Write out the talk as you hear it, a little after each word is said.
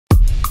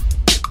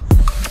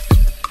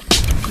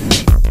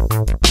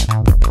Welcome to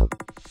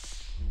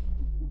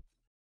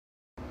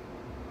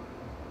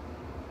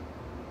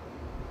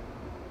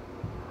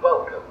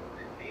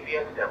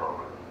DVS Demo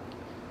Room.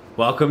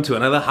 Welcome to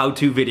another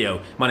how-to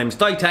video. My name is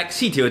Ditech,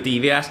 CTO at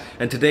DVS,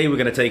 and today we're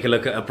going to take a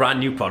look at a brand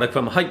new product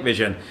from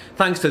Hikvision.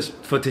 Thanks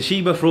for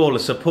Toshiba for all the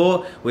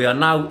support. We are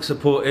now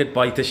supported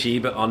by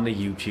Toshiba on the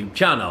YouTube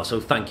channel, so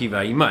thank you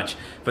very much.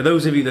 For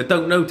those of you that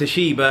don't know,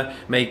 Toshiba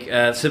make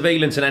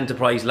surveillance and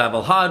enterprise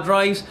level hard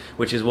drives,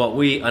 which is what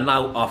we are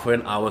now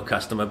offering our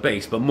customer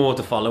base, but more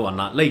to follow on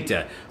that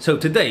later. So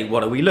today,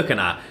 what are we looking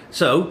at?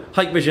 So,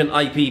 Hikvision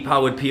IP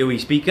powered POE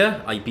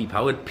speaker, IP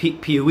powered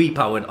POE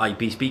powered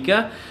IP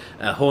speaker,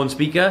 horn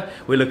speaker.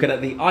 We're looking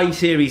at the I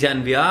Series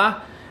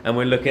NVR, and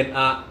we're looking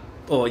at,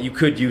 or you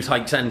could use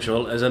Hike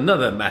Central as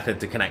another method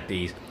to connect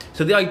these.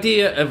 So the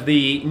idea of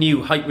the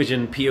new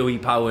Hikvision POE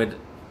powered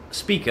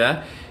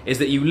speaker is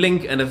that you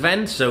link an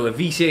event, so a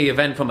VCA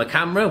event from a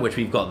camera, which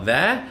we've got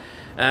there,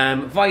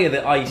 via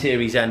the I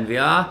Series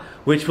NVR,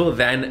 which will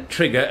then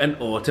trigger an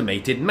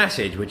automated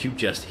message, which you've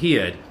just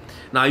heard.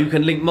 Now you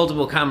can link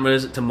multiple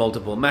cameras to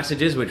multiple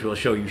messages, which we'll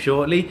show you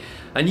shortly.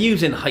 And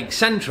using Hike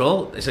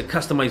Central, it's a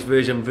customized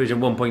version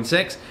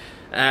 1.6,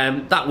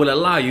 that will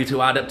allow you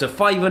to add up to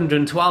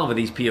 512 of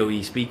these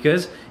PoE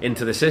speakers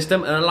into the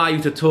system and allow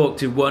you to talk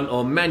to one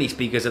or many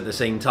speakers at the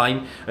same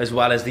time, as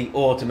well as the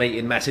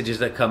automated messages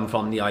that come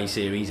from the I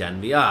Series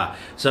NVR.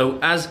 So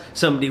as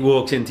somebody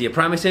walks into your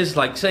premises,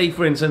 like say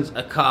for instance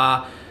a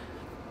car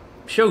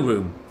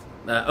showroom,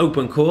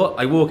 open court,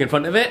 I walk in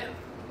front of it.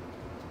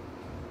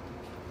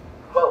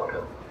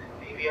 Welcome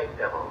to DVS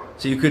Demo Room.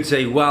 So you could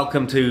say,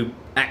 welcome to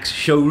X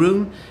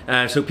showroom,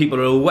 so people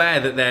are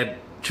aware that they're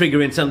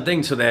triggering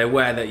something, so they're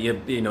aware that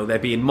they're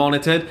being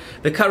monitored.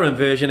 The current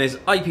version is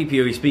IP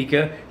PoE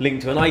speaker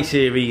linked to an I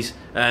Series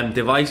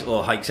device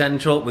or Hike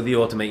Central with the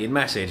automated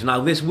message. Now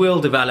this will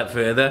develop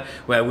further,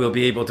 where we'll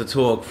be able to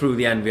talk through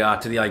the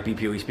NVR to the IP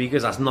PoE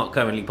speakers. That's not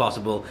currently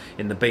possible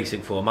in the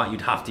basic format.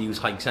 You'd have to use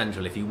Hike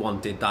Central if you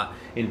wanted that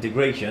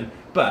integration.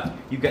 But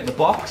you get the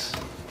box.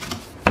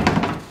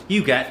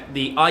 You get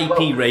the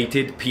IP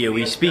rated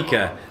PoE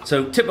speaker.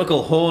 So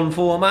typical horn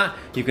format,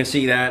 you can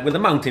see there with a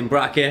mounting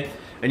bracket,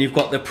 and you've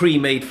got the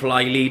pre-made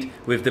fly lead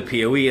with the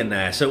PoE in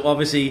there. So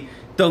obviously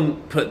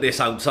don't put this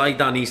outside,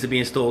 that needs to be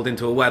installed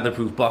into a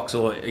weatherproof box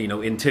or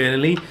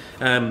internally.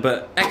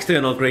 But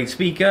external grade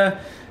speaker,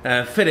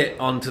 fit it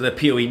onto the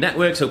PoE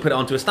network, so put it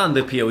onto a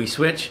standard PoE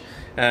switch.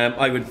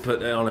 I would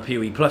put it on a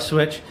PoE Plus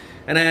switch.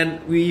 And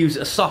then we use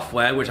a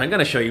software, which I'm going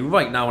to show you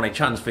right now when I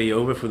transfer you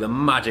over through the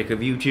magic of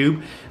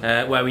YouTube,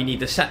 where we need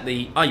to set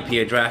the IP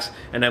address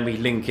and then we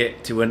link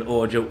it to an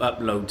audio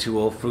upload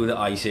tool through the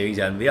I Series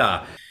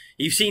NVR.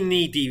 You've seen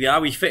the DVR,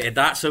 we fitted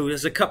that, so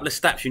there's a couple of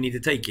steps you need to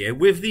take here.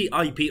 With the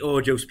IP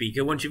audio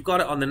speaker, once you've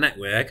got it on the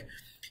network,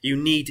 you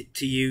need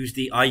to use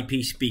the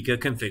IP speaker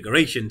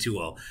configuration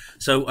tool.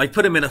 So I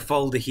put them in a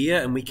folder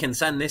here, and we can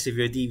send this, if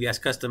you're a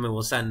DVS customer,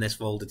 we'll send this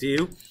folder to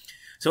you.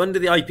 So under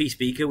the IP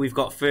speaker, we've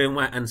got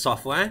firmware and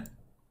software.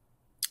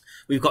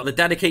 We've got the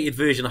dedicated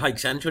version of Hike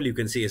Central, you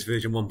can see it's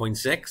version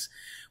 1.6.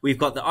 We've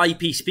got the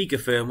IP speaker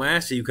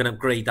firmware, so you can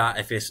upgrade that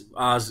if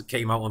ours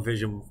came out on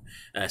version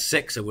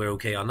 6, so we're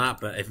okay on that.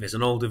 But if it's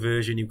an older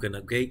version, you can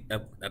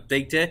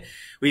update it.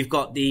 We've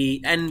got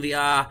the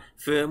NVR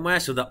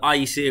firmware, so the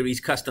I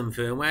Series custom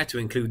firmware to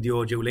include the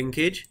audio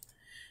linkage.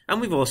 And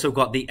we've also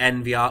got the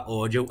NVR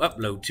audio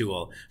upload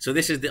tool. So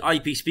this is the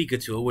IP speaker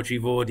tool, which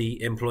we've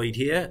already employed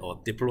here, or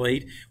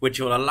deployed,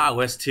 which will allow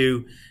us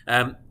to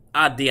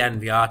add the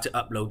NVR to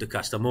upload the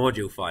custom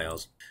audio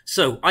files.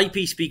 So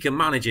IP speaker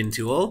managing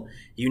tool,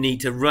 you need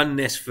to run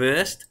this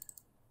first,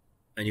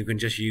 and you can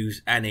just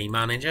use NA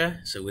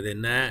manager, so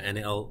within there, and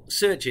it'll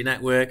search your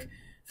network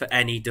for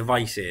any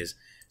devices.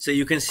 So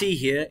you can see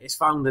here, it's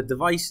found the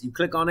device, you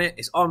click on it,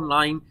 it's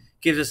online,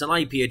 gives us an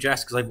IP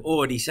address because I've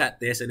already set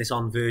this and it's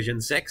on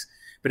version 6.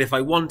 But if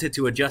I wanted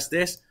to adjust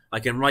this,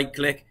 I can right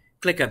click,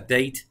 click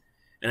update,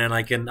 and then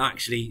I can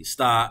actually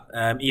start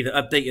either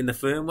updating the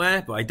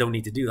firmware, but I don't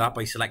need to do that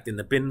by selecting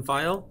the bin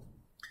file.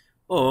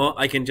 Or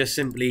I can just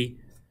simply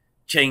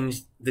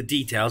change the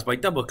details by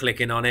double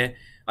clicking on it.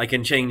 I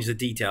can change the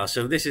details.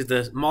 So this is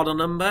the model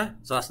number.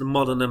 So that's the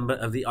model number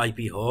of the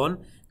IP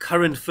horn.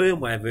 Current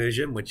firmware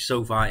version, which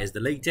so far is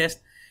the latest.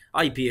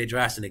 IP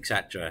address and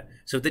etc.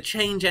 So to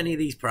change any of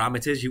these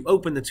parameters, you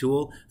open the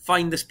tool,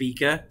 find the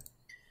speaker,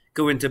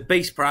 go into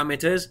base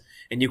parameters,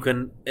 and you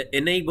can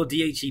enable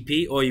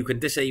DHCP or you can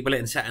disable it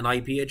and set an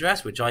IP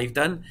address, which I've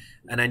done,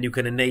 and then you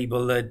can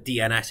enable the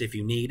DNS if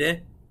you need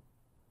it.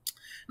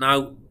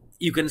 Now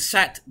you can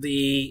set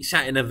the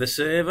setting of the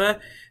server,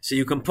 so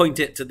you can point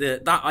it to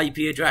that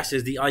IP address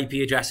is the IP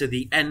address of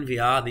the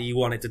NVR that you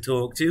want it to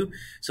talk to.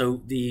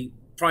 So the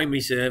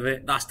primary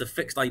server, that's the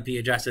fixed IP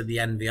address of the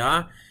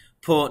NVR.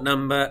 Port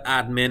number,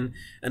 admin,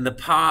 and the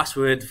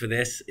password for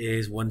this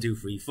is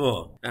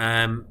 1234.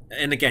 And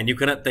again, you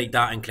can update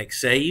that and click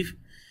save.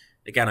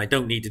 Again, I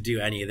don't need to do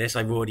any of this.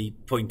 I've already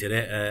pointed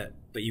it,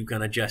 but you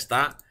can adjust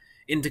that.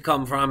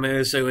 Intercom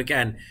parameters. So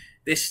again,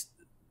 this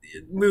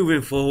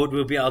moving forward,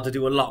 we'll be able to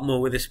do a lot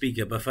more with the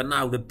speaker, but for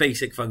now, the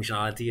basic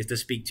functionality is to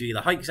speak to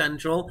either Hike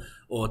Central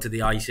or to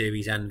the I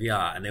Series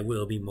NVR, and there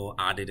will be more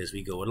added as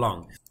we go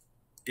along.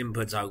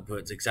 Inputs,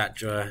 outputs,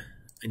 etc.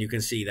 And you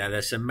can see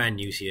there's some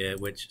menus here,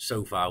 which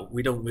so far,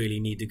 we don't really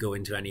need to go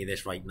into any of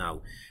this right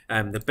now.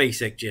 The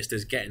basic gist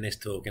is getting this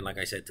talking, like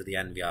I said, to the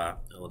NVR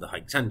or the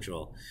Hike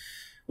Central.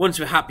 Once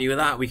we're happy with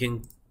that, we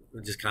can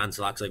just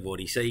cancel that because I've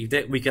already saved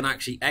it. We can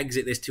actually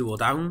exit this tool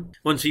down.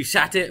 Once we've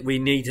set it, we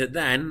need to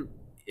then,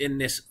 in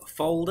this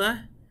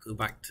folder, go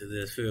back to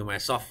the firmware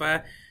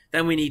software.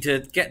 Then we need to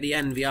get the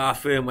NVR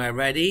firmware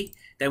ready.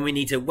 Then we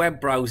need to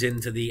web browse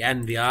into the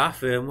NVR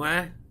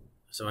firmware.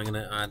 So I'm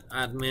going to add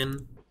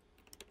admin.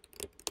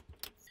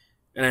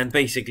 And then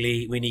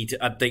basically we need to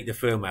update the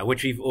firmware,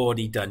 which we've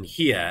already done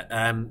here.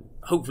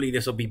 Hopefully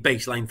this will be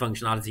baseline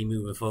functionality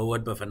moving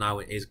forward, but for now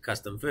it is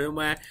custom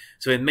firmware.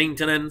 So in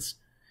maintenance,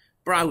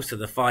 browse to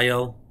the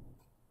file,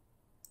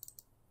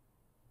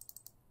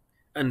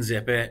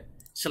 unzip it,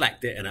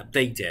 select it and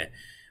update it.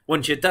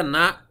 Once you've done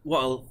that,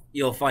 what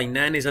you'll find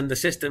then is under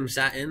system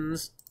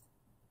settings,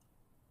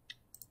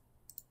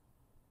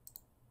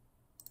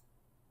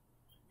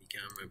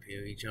 camera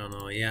POE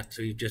channel, yeah,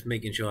 so you're just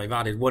making sure I've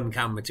added one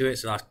camera to it,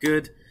 so that's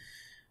good.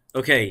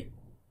 Okay,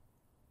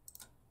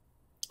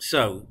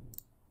 so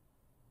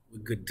we're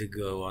good to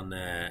go on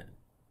there.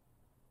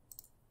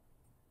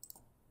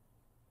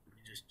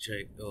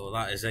 Check. Oh,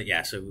 that is it.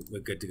 Yeah, so we're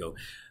good to go.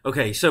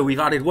 Okay, so we've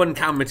added one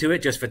camera to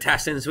it just for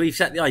testing. So we've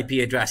set the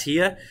IP address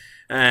here,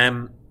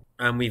 and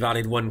we've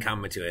added one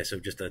camera to it. So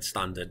just a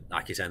standard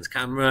AccuSense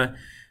camera.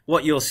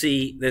 What you'll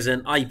see, there's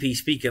an IP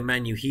speaker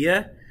menu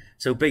here.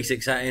 So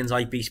basic settings,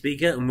 IP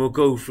speaker, and we'll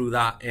go through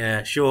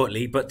that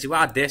shortly. But to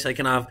add this, I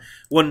can have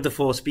 1 to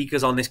 4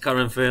 speakers on this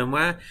current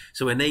firmware.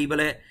 So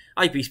enable it.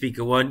 IP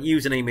speaker 1,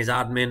 username is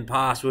admin,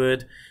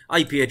 password,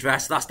 IP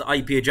address, that's the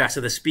IP address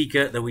of the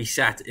speaker that we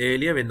set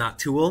earlier in that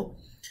tool.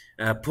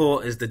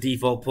 Port is the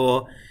default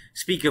port.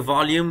 Speaker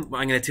volume,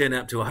 I'm going to turn it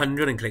up to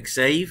 100 and click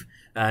save,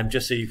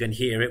 just so you can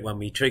hear it when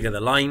we trigger the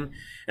line.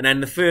 And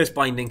then the first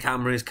binding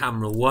camera is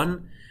camera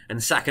 1,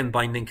 and second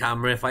binding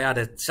camera, if I add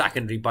a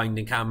secondary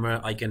binding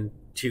camera, I can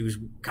choose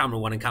camera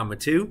 1 and camera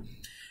 2.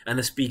 And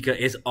the speaker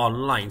is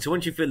online. So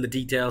once you fill the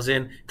details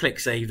in, click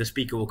save, the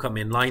speaker will come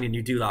in line, and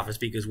you do that for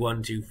speakers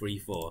 1, 2, 3,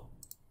 4.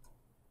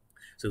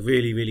 So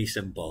really, really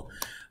simple.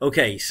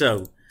 Okay,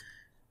 so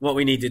what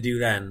we need to do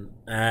then,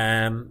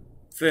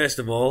 first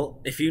of all,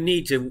 if you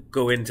need to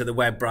go into the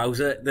web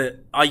browser,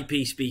 the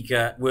IP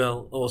speaker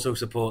will also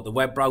support the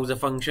web browser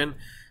function.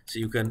 So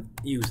you can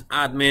use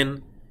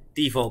admin,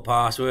 default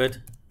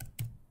password,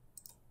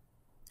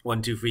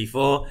 1, 2, 3,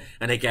 4,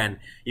 and again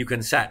you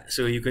can set,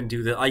 so you can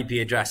do the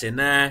IP address in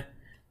there,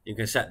 you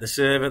can set the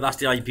server, that's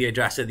the IP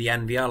address of the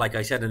NVR, like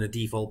I said, in the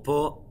default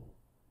port.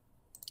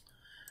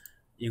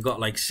 You've got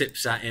like SIP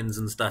settings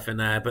and stuff in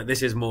there, but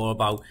this is more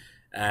about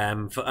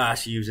for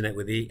us using it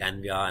with the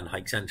NVR and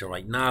Hike Central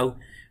right now.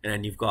 And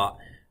then you've got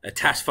a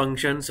test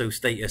function, so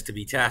status to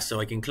be test, so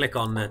I can click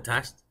on the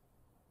test.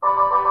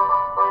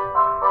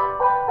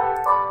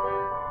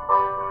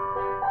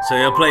 So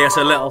it'll play us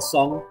a little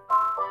song.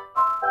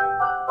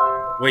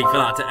 Wait for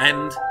that to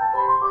end.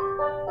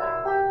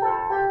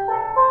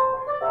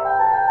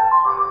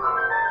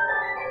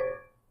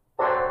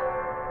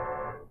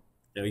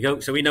 There we go.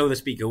 So we know the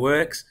speaker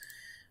works.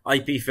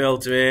 IP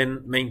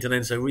filtering,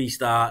 maintenance, so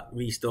restart,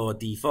 restore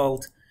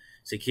default,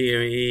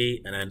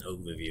 security, and then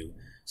overview.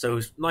 So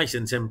it's nice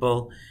and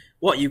simple.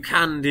 What you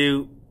can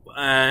do, what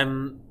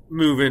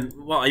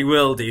I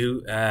will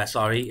do,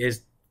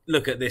 is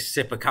look at this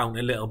SIP account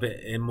a little bit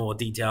in more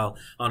detail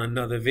on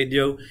another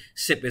video.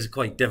 SIP is a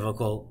quite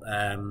difficult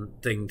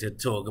thing to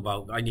talk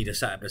about. I need to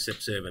set up a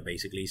SIP server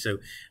basically, so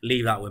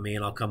leave that with me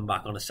and I'll come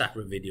back on a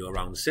separate video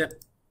around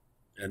SIP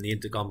and the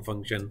intercom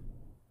function,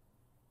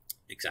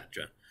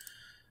 etc.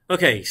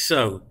 Okay,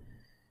 so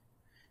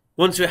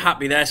once we're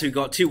happy there, so we've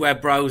got 2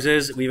 web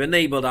browsers, we've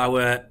enabled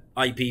our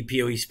IP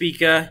POE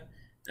speaker,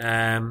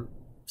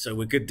 so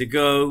we're good to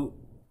go.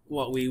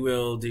 What we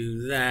will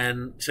do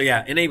then, so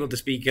yeah, enable the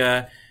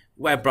speaker,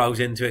 web browse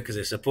into it because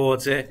it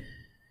supports it.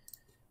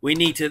 We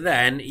need to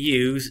then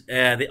use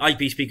the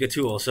IP speaker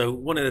tool. So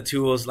one of the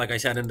tools, like I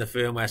said, in the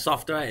firmware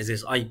software is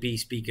this IP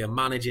speaker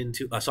managing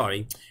tool,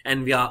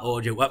 NVR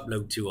audio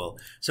upload tool.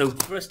 So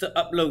for us to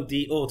upload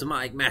the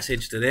automatic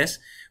message to this,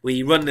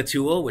 we run the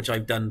tool, which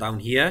I've done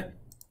down here.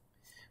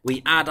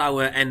 We add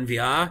our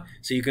NVR,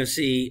 so you can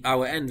see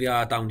our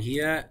NVR down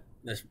here.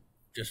 Let's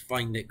just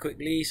find it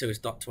quickly. So it's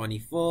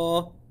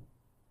 .24.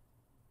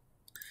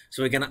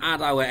 So we're going to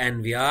add our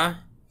NVR,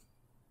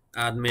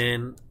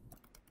 admin,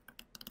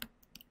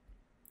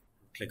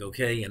 click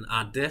OK and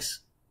add this.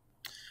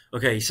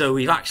 Okay, so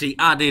we've actually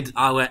added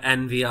our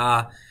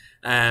NVR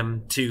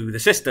to the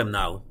system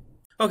now.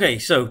 Okay,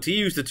 so to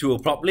use the tool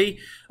properly,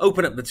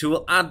 open up the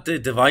tool, add the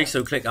device,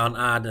 so click on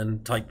add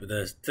and type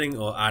the thing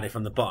or add it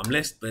from the bottom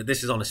list, but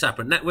this is on a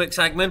separate network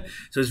segment,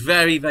 so it's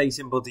very, very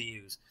simple to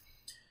use.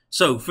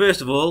 So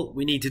first of all,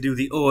 we need to do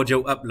the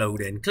audio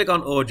uploading. Click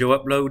on audio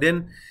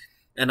uploading.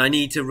 and I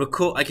need to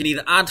record, I can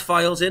either add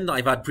files in that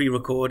I've had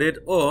pre-recorded,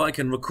 or I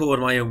can record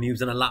my own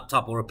using a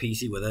laptop or a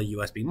PC with a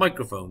USB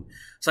microphone.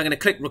 So I'm going to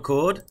click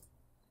record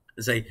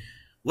and say,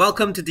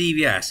 welcome to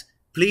DVS.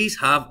 Please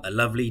have a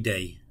lovely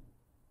day.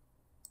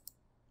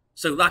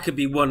 So that could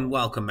be one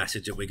welcome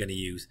message that we're going to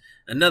use.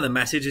 Another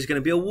message is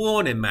going to be a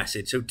warning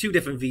message. So 2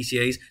 different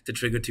VCAs to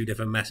trigger 2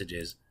 different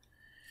messages.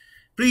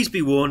 Please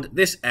be warned,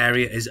 this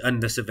area is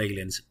under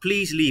surveillance.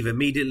 Please leave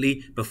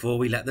immediately before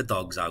we let the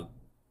dogs out.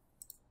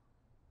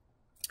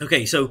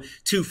 Okay, so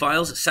 2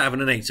 files, 7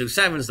 and 8. So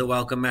 7 is the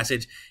welcome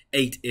message,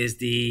 8 is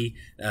the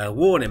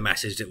warning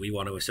message that we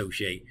want to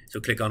associate. So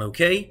click on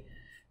OK.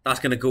 That's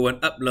going to go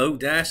and upload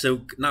there.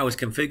 So now it's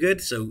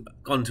configured. So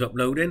on to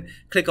uploading.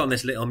 Click on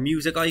this little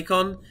music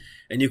icon,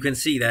 and you can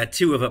see there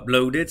 2 have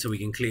uploaded, so we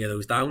can clear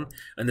those down.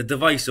 And the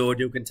device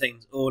audio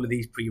contains all of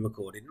these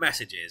pre-recorded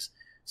messages.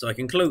 So I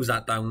can close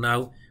that down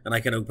now, and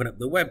I can open up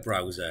the web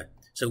browser.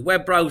 So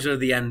web browser of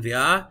the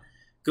NVR,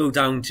 go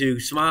down to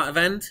Smart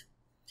Event.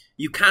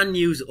 You can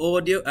use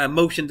audio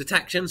motion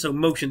detection. So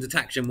motion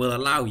detection will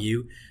allow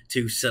you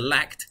to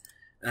select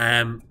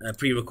a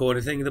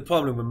pre-recorded thing. The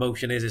problem with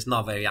motion is it's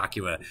not very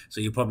accurate.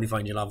 So you'll probably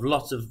find you'll have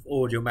lots of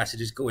audio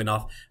messages going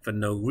off for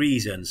no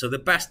reason. So the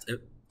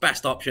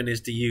best option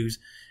is to use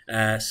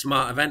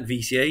Smart Event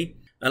VCA.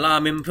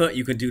 Alarm input,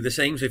 you can do the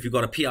same. So if you've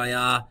got a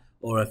PIR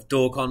or a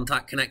door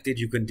contact connected,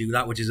 you can do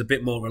that, which is a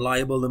bit more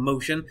reliable than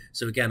motion.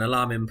 So again,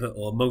 alarm input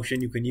or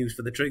motion you can use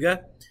for the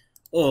trigger.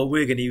 Or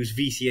we're going to use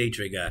VCA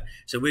trigger.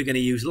 So we're going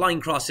to use line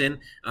crossing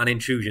and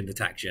intrusion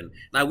detection.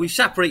 Now we've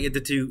separated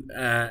the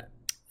 2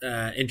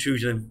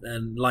 intrusion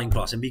and line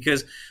crossing,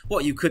 because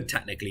what you could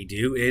technically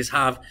do is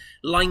have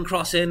line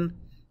crossing,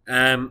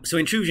 so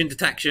intrusion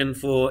detection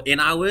for in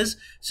hours.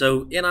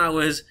 So in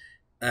hours,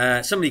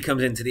 somebody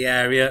comes into the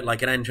area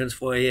like an entrance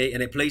foyer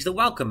and it plays the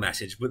welcome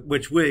message,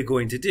 which we're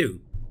going to do.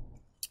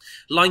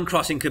 Line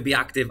crossing could be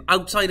active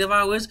outside of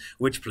hours,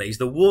 which plays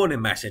the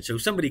warning message. So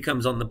somebody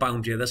comes on the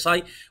boundary of the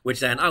site,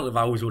 which then out of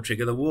hours will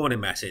trigger the warning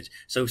message.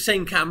 So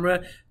same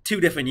camera, 2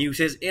 different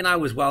uses. In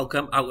hours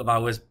welcome, out of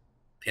hours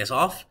piss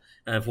off,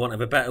 for want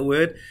of a better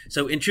word.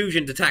 So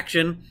intrusion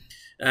detection,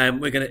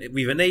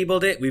 we've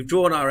enabled it. We've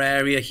drawn our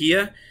area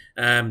here,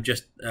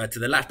 just to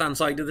the left-hand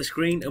side of the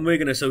screen, and we're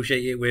going to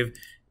associate it with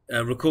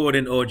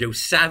recording audio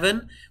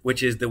 7,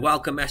 which is the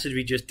welcome message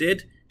we just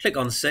did. Click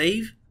on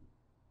save.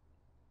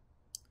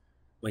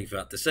 Wait for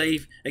that to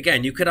save.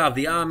 Again, you could have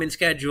the arming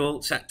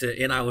schedule set to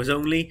in hours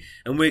only,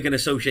 and we're going to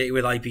associate it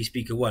with IP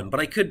speaker 1.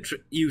 But I could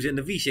use in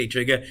the VCA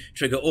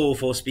trigger all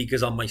 4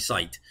 speakers on my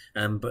site.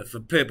 But for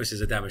purposes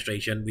of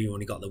demonstration, we've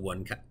only got the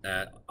 1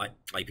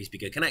 IP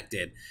speaker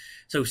connected.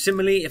 So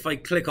similarly, if I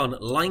click on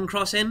line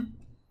crossing,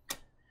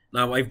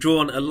 now I've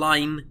drawn a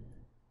line,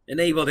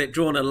 enabled it,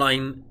 drawn a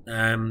line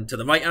to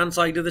the right-hand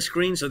side of the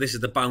screen. So this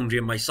is the boundary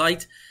of my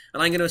site.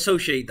 And I'm going to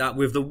associate that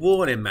with the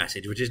warning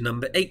message, which is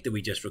number 8 that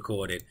we just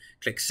recorded.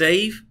 Click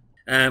save.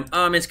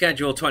 Arming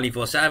schedule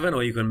 24/7,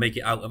 or you can make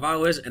it out of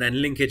hours. And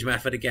then linkage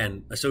method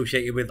again,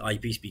 associated with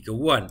IP speaker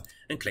 1.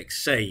 And click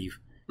save.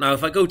 Now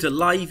if I go to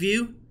live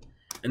view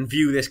and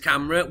view this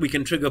camera, we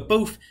can trigger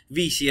both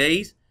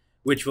VCAs,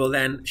 which will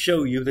then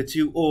show you the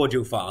 2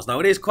 audio files. Now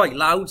it is quite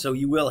loud, so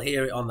you will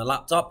hear it on the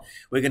laptop.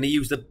 We're going to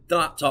use the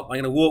laptop. I'm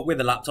going to walk with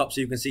the laptop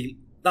so you can see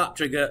that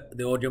trigger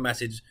the audio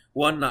message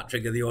 1, that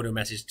trigger the audio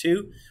message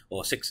 2,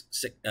 or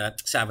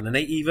 7 and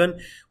 8 even.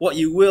 What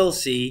you will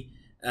see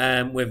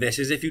with this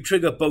is if you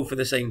trigger both at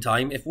the same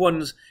time, if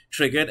one's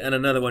triggered and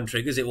another one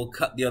triggers, it will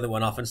cut the other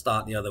one off and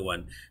start the other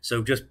one.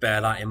 So just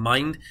bear that in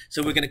mind.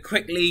 So we're going to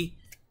quickly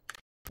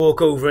walk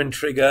over and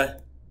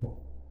trigger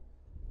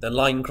the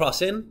line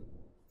crossing.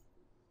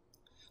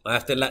 I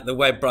have to let the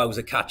web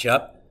browser catch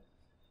up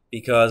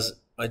because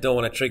I don't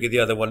want to trigger the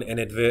other one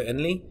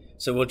inadvertently.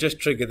 So we'll just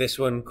trigger this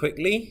one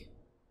quickly.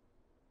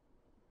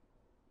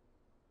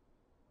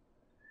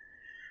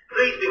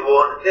 Please be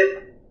warned,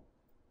 this...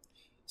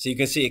 So you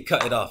can see it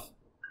cut it off.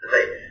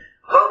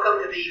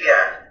 Welcome to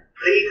DVS.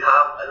 Please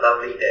have a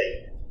lovely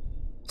day.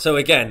 So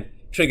again,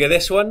 trigger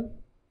this one,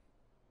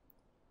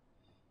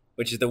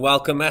 which is the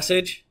welcome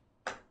message.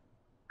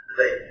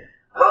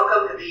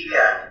 Welcome to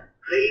DVS.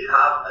 Please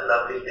have a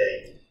lovely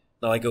day.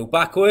 Now I go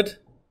backward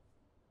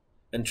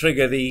and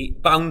trigger the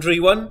boundary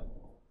one.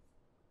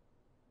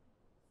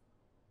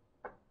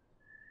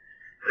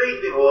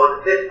 Please be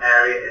warned, this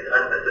area is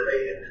under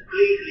surveillance.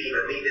 Please leave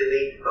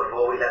immediately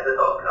before we let the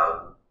dogs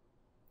out.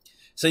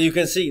 So you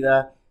can see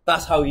there,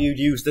 that's how you'd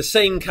use the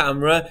same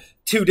camera,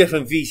 2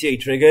 different VCA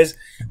triggers,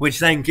 which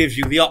then gives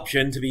you the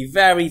option to be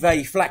very,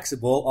 very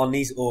flexible on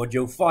these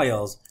audio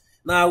files.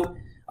 Now,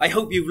 I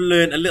hope you've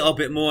learned a little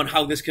bit more on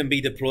how this can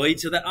be deployed.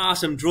 So there are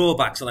some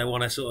drawbacks that I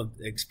want to sort of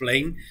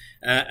explain.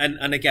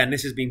 And again,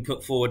 this has been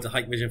put forward to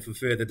Hikvision for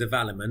further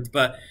development.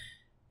 But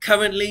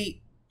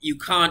currently, you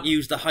can't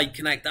use the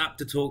HikConnect app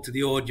to talk to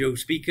the audio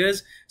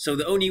speakers. So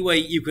the only way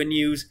you can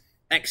use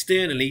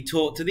externally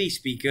talk to these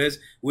speakers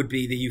would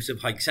be the use of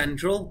Hike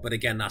Central. But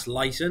again, that's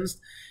licensed.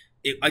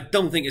 I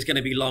don't think it's going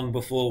to be long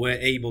before we're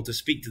able to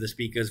speak to the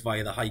speakers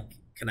via the Hike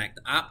Connect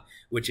app,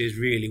 which is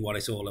really what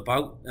it's all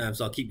about.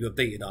 So I'll keep you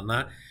updated on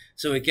that.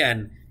 So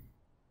again,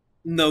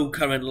 no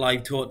current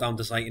live talk down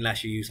to site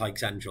unless you use Hike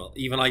Central.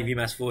 Even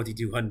IVMS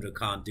 4200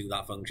 can't do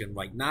that function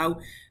right now,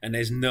 and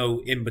there's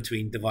no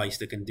in-between device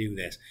that can do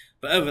this.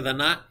 But other than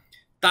that,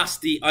 that's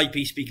the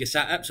IP speaker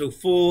setup. So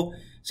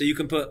you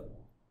can put,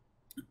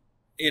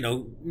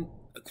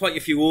 quite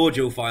a few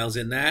audio files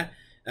in there,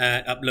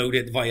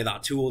 uploaded via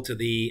that tool to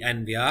the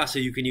NVR. So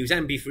you can use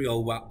MP3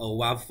 or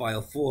WAV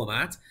file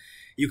format.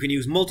 You can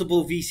use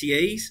multiple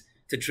VCAs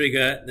to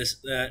trigger this.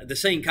 The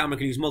same camera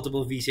can use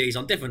multiple VCAs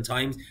on different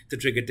times to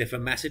trigger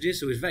different messages,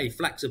 so it's very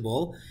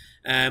flexible.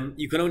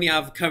 You can only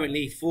have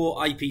currently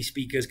 4 IP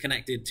speakers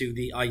connected to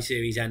the I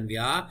Series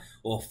NVR,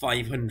 or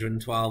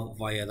 512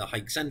 via the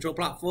Hike Central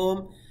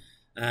platform.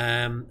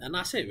 And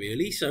that's it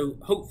really. So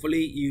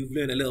hopefully you've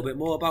learned a little bit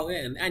more about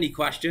it, and any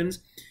questions,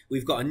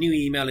 we've got a new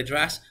email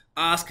address,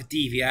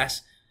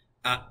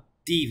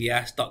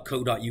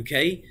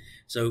 askdvs@dvs.co.uk.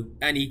 So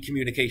any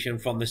communication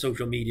from the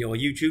social media or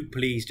YouTube,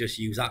 please just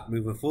use that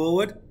moving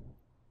forward,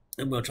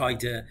 and we'll try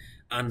to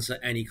answer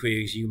any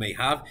queries you may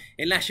have.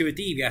 Unless you're a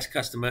DVS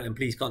customer, and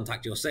please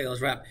contact your sales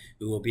rep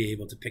who will be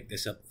able to pick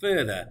this up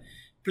further.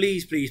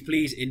 Please, please,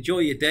 please enjoy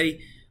your day.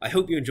 I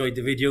hope you enjoyed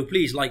the video.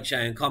 Please like,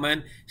 share and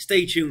comment.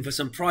 Stay tuned for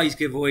some prize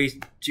giveaways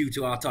due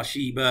to our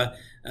Toshiba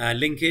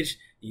linkage.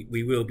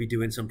 We will be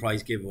doing some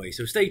prize giveaways.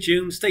 So stay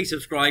tuned, stay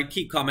subscribed,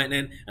 keep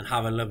commenting, and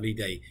have a lovely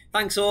day.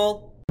 Thanks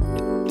all.